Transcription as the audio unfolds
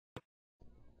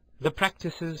The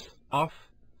practices of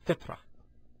Fitrah.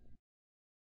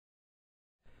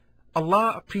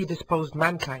 Allah predisposed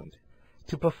mankind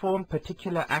to perform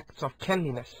particular acts of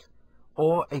cleanliness,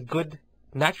 or a good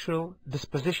natural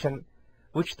disposition,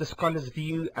 which the scholars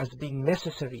view as being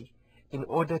necessary in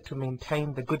order to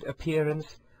maintain the good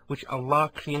appearance which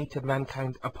Allah created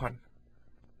mankind upon.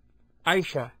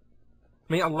 Aisha,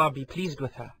 may Allah be pleased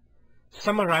with her,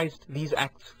 summarized these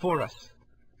acts for us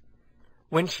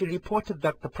when she reported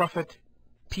that the Prophet,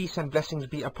 peace and blessings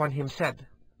be upon him, said,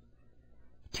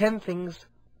 10 things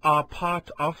are part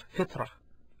of Fitrah,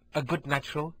 a good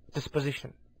natural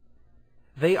disposition.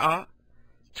 They are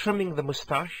trimming the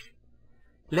moustache,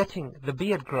 letting the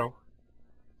beard grow,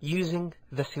 using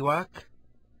the siwak,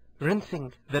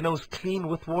 rinsing the nose clean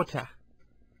with water,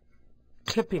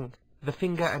 clipping the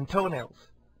finger and toenails,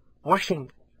 washing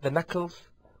the knuckles,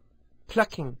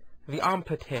 plucking the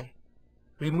armpit hair,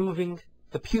 removing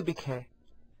the pubic hair,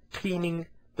 cleaning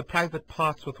the private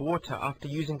parts with water after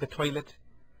using the toilet,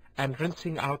 and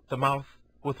rinsing out the mouth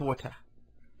with water.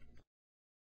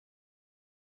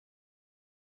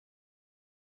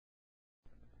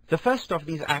 The first of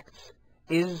these acts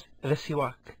is the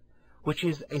siwak, which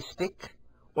is a stick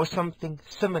or something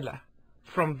similar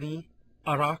from the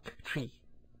arak tree,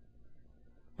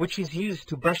 which is used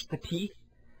to brush the teeth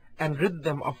and rid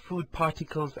them of food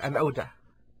particles and odor.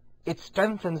 It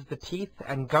strengthens the teeth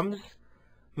and gums,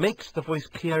 makes the voice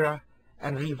clearer,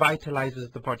 and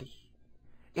revitalizes the body.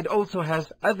 It also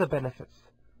has other benefits.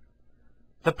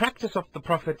 The practice of the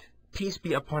Prophet, peace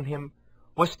be upon him,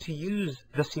 was to use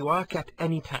the siwak at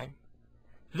any time.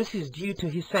 This is due to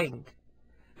his saying,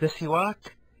 the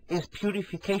siwak is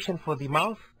purification for the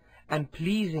mouth and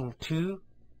pleasing to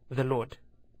the Lord,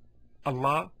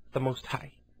 Allah the Most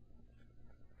High.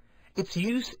 Its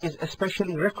use is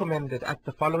especially recommended at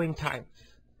the following times.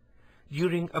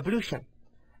 During ablution,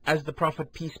 as the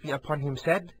Prophet, peace be upon him,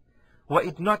 said, were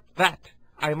it not that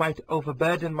I might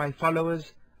overburden my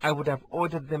followers, I would have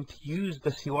ordered them to use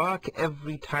the siwak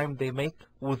every time they make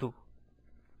wudu.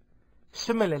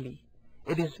 Similarly,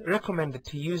 it is recommended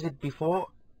to use it before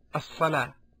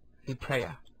as-salah, the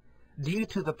prayer, due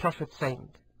to the Prophet saying,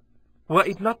 were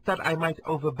it not that I might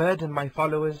overburden my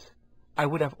followers, I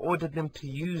would have ordered them to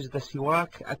use the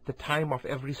siwak at the time of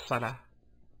every salah.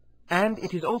 And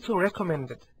it is also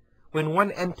recommended when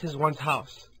one enters one's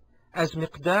house, as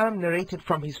Miqdam narrated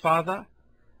from his father,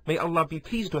 may Allah be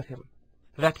pleased with him,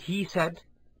 that he said,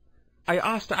 I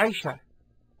asked Aisha,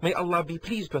 may Allah be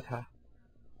pleased with her,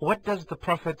 what does the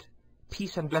Prophet,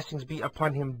 peace and blessings be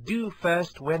upon him, do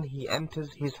first when he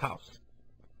enters his house?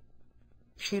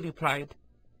 She replied,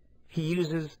 he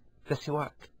uses the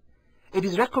siwak. It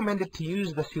is recommended to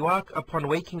use the siwak upon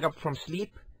waking up from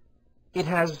sleep. It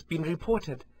has been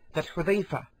reported that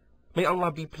Hudayfa, may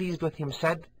Allah be pleased with him,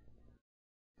 said,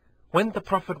 when the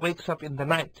Prophet wakes up in the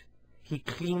night, he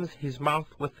cleans his mouth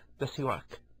with the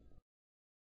siwak.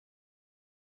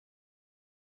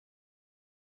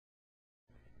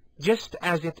 Just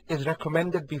as it is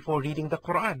recommended before reading the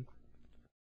Quran.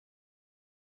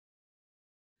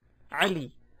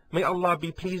 Ali, may Allah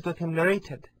be pleased with him,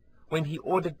 narrated, when he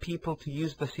ordered people to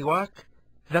use the siwak,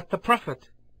 that the Prophet,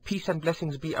 peace and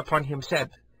blessings be upon him, said,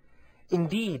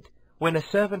 indeed, when a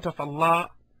servant of Allah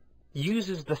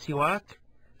uses the siwak,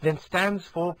 then stands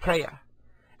for prayer,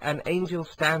 an angel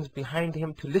stands behind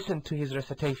him to listen to his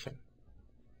recitation.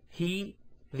 He,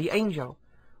 the angel,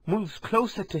 moves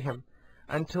closer to him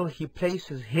until he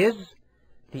places his,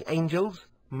 the angel's,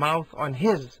 mouth on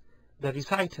his, the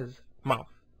reciter's,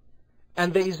 mouth.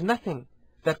 And there is nothing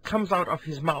that comes out of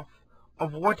his mouth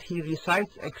of what he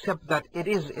recites except that it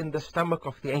is in the stomach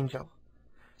of the angel.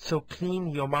 So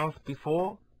clean your mouth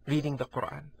before reading the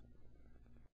Quran.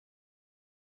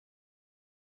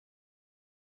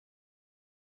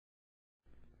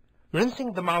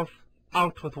 Rinsing the mouth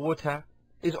out with water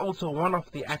is also one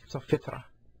of the acts of Fitrah,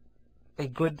 a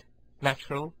good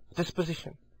natural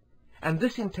disposition, and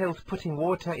this entails putting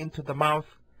water into the mouth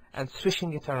and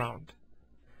swishing it around.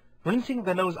 Rinsing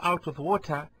the nose out with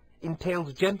water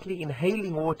entails gently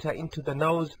inhaling water into the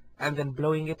nose and then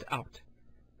blowing it out.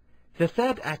 The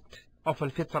third act of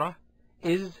al-Fitrah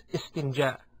is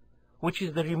istinja, which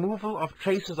is the removal of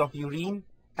traces of urine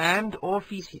and or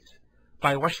feces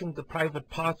by washing the private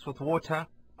parts with water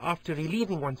after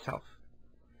relieving oneself.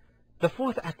 The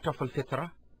fourth act of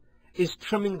al-Fitrah is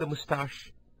trimming the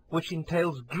moustache, which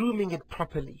entails grooming it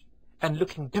properly and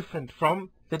looking different from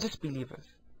the disbelievers.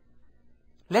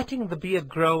 Letting the beard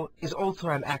grow is also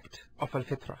an act of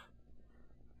al-Fitrah.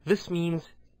 This means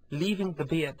leaving the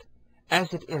beard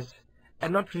as it is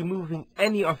and not removing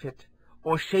any of it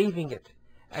or shaving it,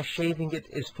 as shaving it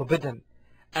is forbidden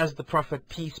as the Prophet,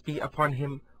 peace be upon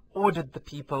him, ordered the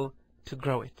people to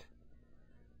grow it.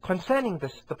 Concerning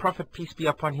this, the Prophet, peace be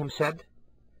upon him, said,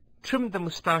 "Trim the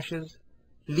moustaches,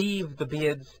 leave the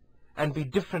beards, and be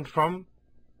different from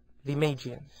the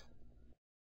Magians."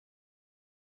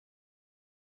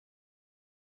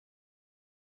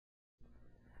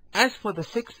 As for the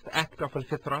sixth act of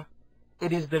al-Fitrah,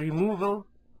 it is the removal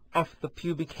of the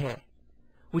pubic hair,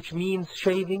 which means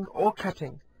shaving or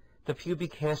cutting the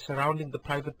pubic hair surrounding the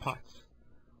private parts.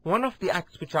 One of the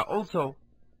acts which are also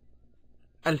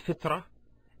al-Fitrah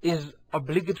is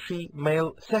obligatory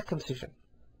male circumcision.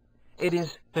 It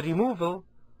is the removal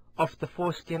of the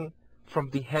foreskin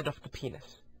from the head of the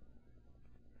penis.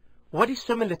 What is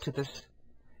similar to this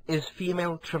is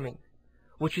female trimming,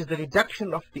 which is the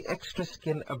reduction of the extra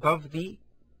skin above the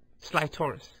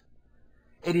clitoris.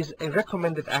 It is a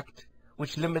recommended act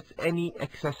which limits any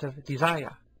excessive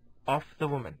desire of the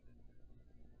woman.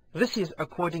 This is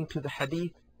according to the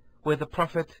hadith where the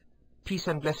Prophet, peace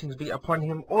and blessings be upon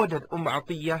him, ordered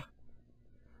Atiyah,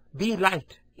 "Be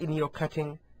light in your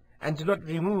cutting and do not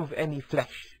remove any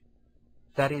flesh."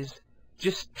 That is,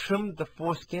 just trim the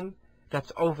foreskin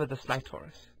that's over the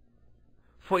clitoris.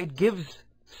 For it gives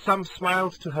some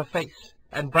smiles to her face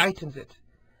and brightens it,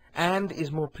 and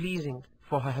is more pleasing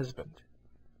for her husband.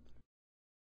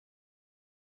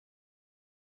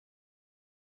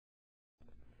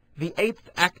 The eighth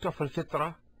act of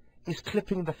al-Fitrah is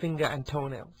clipping the finger and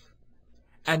toenails,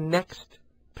 and next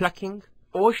plucking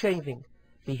or shaving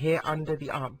the hair under the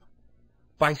arm.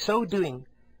 By so doing,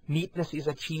 neatness is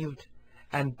achieved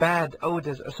and bad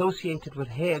odors associated with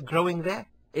hair growing there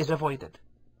is avoided.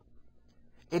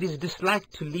 It is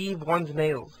disliked to leave one's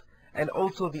nails and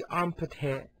also the armpit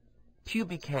hair,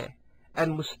 pubic hair,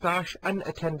 and moustache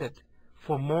unattended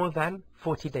for more than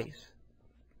 40 days.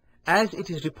 As it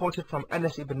is reported from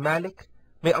Anas ibn Malik,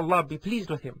 may Allah be pleased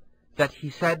with him, that he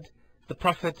said, the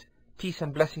Prophet, peace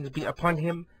and blessings be upon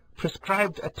him,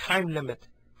 prescribed a time limit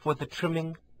for the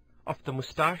trimming of the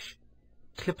moustache,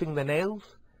 clipping the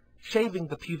nails, shaving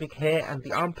the pubic hair and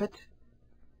the armpit,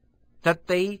 that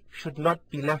they should not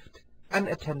be left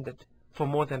unattended for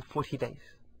more than 40 days.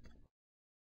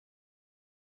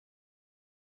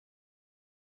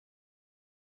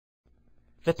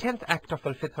 The 10th act of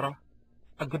al-Fitrah,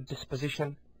 a good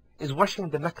disposition, is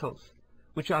washing the knuckles,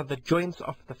 which are the joints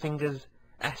of the fingers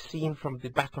as seen from the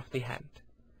back of the hand,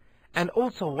 and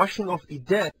also washing off the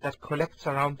dirt that collects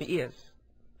around the ears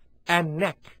and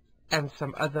neck and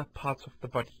some other parts of the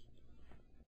body.